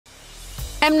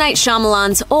M. Night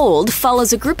Shyamalan's Old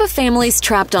follows a group of families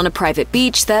trapped on a private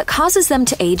beach that causes them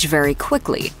to age very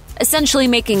quickly, essentially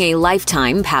making a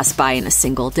lifetime pass by in a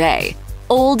single day.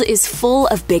 Old is full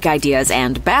of big ideas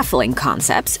and baffling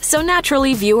concepts, so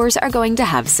naturally viewers are going to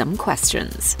have some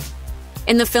questions.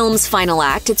 In the film's final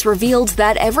act, it's revealed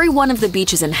that every one of the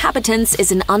beach's inhabitants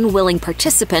is an unwilling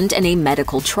participant in a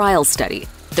medical trial study.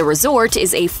 The resort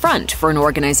is a front for an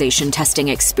organization testing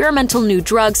experimental new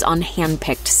drugs on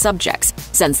hand-picked subjects.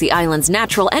 Since the island's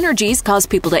natural energies cause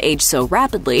people to age so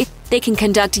rapidly, they can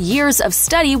conduct years of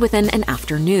study within an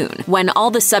afternoon. When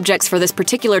all the subjects for this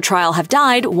particular trial have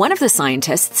died, one of the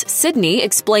scientists, Sydney,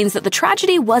 explains that the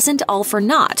tragedy wasn't all for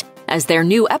naught, as their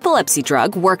new epilepsy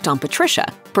drug worked on Patricia,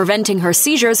 preventing her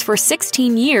seizures for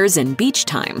 16 years in beach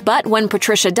time. But when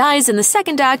Patricia dies in the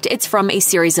second act, it's from a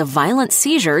series of violent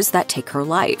seizures that take her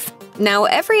life. Now,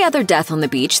 every other death on the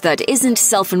beach that isn't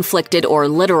self-inflicted or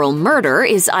literal murder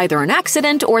is either an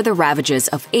accident or the ravages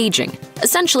of aging,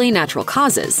 essentially natural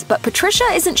causes. But Patricia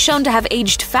isn't shown to have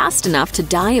aged fast enough to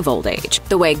die of old age,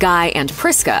 the way Guy and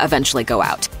Priska eventually go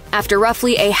out. After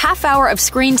roughly a half hour of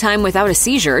screen time without a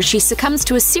seizure, she succumbs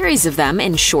to a series of them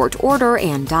in short order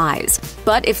and dies.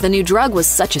 But if the new drug was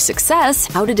such a success,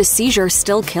 how did a seizure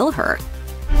still kill her?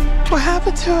 What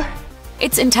happened to her?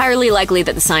 It's entirely likely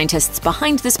that the scientists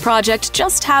behind this project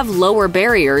just have lower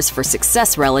barriers for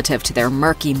success relative to their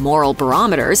murky moral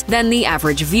barometers than the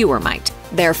average viewer might.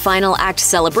 Their final act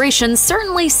celebration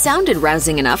certainly sounded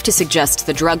rousing enough to suggest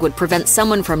the drug would prevent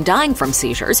someone from dying from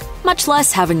seizures, much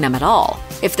less having them at all.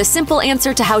 If the simple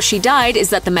answer to how she died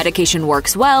is that the medication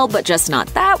works well, but just not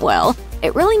that well,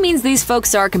 it really means these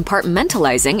folks are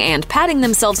compartmentalizing and patting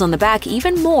themselves on the back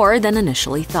even more than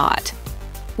initially thought.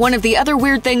 One of the other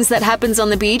weird things that happens on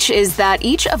the beach is that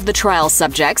each of the trial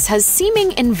subjects has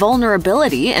seeming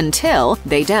invulnerability until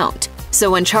they don't. So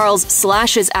when Charles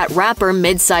slashes at rapper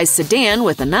mid-sized sedan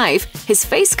with a knife, his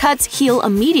face cuts heal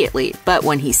immediately, but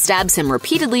when he stabs him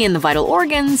repeatedly in the vital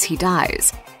organs, he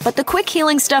dies. But the quick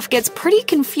healing stuff gets pretty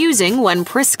confusing when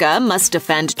Priska must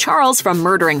defend Charles from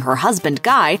murdering her husband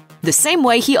Guy the same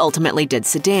way he ultimately did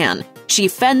Sedan. She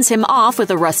fends him off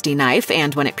with a rusty knife,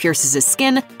 and when it pierces his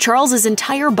skin, Charles's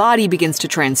entire body begins to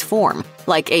transform,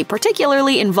 like a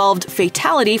particularly involved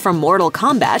fatality from Mortal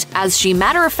Kombat, as she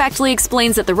matter-of-factly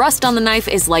explains that the rust on the knife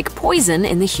is like poison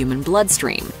in the human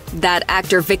bloodstream. That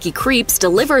actor Vicky Krieps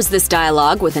delivers this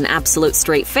dialogue with an absolute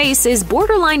straight face is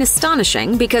borderline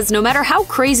astonishing, because no matter how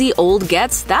crazy Old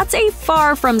gets, that's a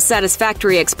far from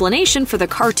satisfactory explanation for the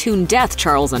cartoon death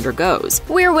Charles undergoes.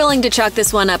 We're willing to chalk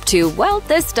this one up to, well,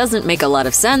 this doesn't make a lot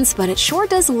of sense, but it sure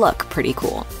does look pretty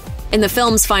cool. In the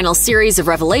film's final series of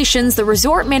revelations, the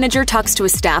resort manager talks to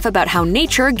his staff about how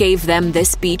nature gave them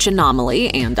this beach anomaly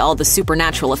and all the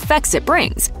supernatural effects it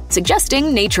brings,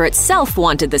 suggesting nature itself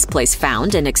wanted this place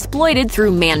found and exploited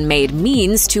through man-made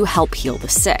means to help heal the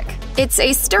sick. It's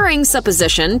a stirring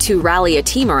supposition to rally a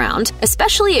team around,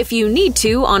 especially if you need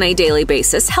to, on a daily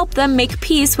basis, help them make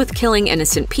peace with killing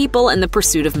innocent people in the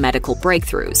pursuit of medical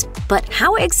breakthroughs. But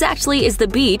how exactly is the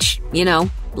beach,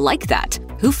 like that?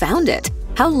 Who found it?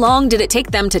 How long did it take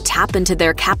them to tap into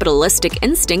their capitalistic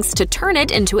instincts to turn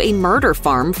it into a murder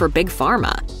farm for Big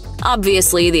Pharma?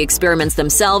 Obviously, the experiments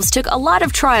themselves took a lot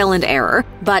of trial and error,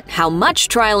 but how much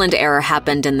trial and error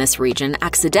happened in this region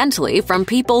accidentally from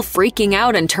people freaking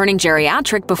out and turning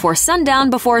geriatric before sundown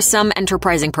before some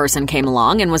enterprising person came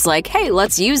along and was like, hey,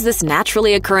 let's use this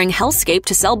naturally occurring hellscape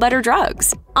to sell better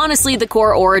drugs. Honestly, the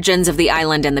core origins of the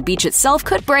island and the beach itself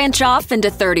could branch off into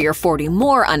 30 or 40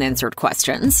 more unanswered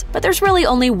questions, but there's really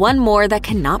only one more that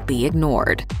cannot be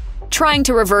ignored. Trying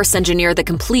to reverse engineer the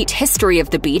complete history of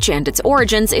the beach and its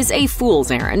origins is a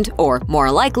fool's errand, or more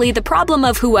likely, the problem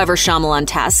of whoever Shyamalan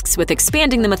tasks with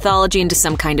expanding the mythology into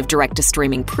some kind of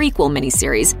direct-to-streaming prequel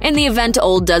miniseries in the event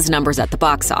Old does numbers at the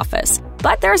box office.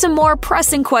 But there's a more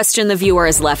pressing question the viewer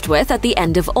is left with at the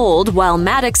end of Old while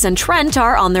Maddox and Trent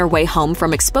are on their way home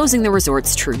from exposing the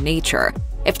resort's true nature.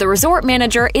 If the resort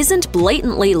manager isn't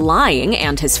blatantly lying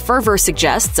and his fervor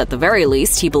suggests at the very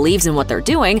least he believes in what they're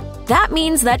doing, that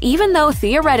means that even though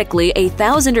theoretically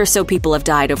 1,000 or so people have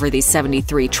died over these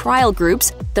 73 trial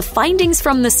groups, the findings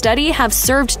from the study have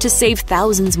served to save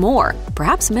thousands more,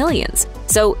 perhaps millions.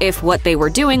 So if what they were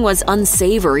doing was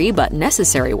unsavory but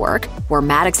necessary work, were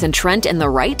Maddox and Trent in the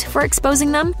right for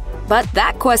exposing them? But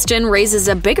that question raises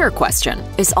a bigger question.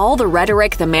 Is all the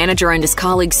rhetoric the manager and his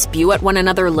colleagues spew at one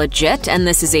another legit, and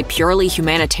this is a purely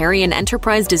humanitarian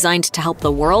enterprise designed to help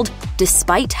the world,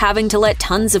 despite having to let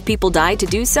tons of people die to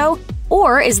do so?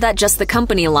 Or is that just the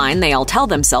company line they all tell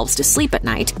themselves to sleep at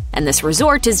night, and this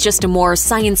resort is just a more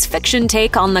science fiction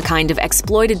take on the kind of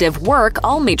exploitative work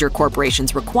all major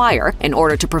corporations require in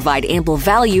order to provide ample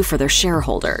value for their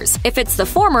shareholders? If it's the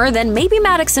former, then maybe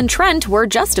Maddox and Trent were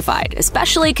justified,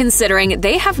 especially considering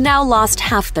they have now lost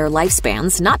half their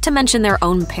lifespans, not to mention their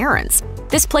own parents.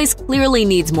 This place clearly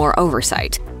needs more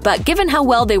oversight. But given how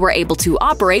well they were able to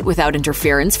operate without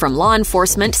interference from law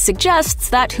enforcement suggests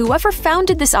that whoever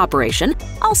founded this operation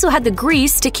also had the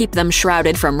grease to keep them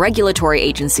shrouded from regulatory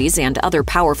agencies and other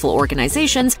powerful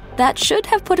organizations that should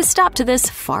have put a stop to this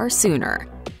far sooner.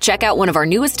 Check out one of our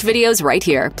newest videos right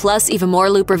here, plus even more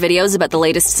Looper videos about the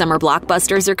latest summer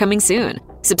blockbusters are coming soon.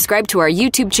 Subscribe to our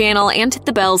YouTube channel and hit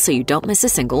the bell so you don't miss a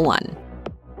single one.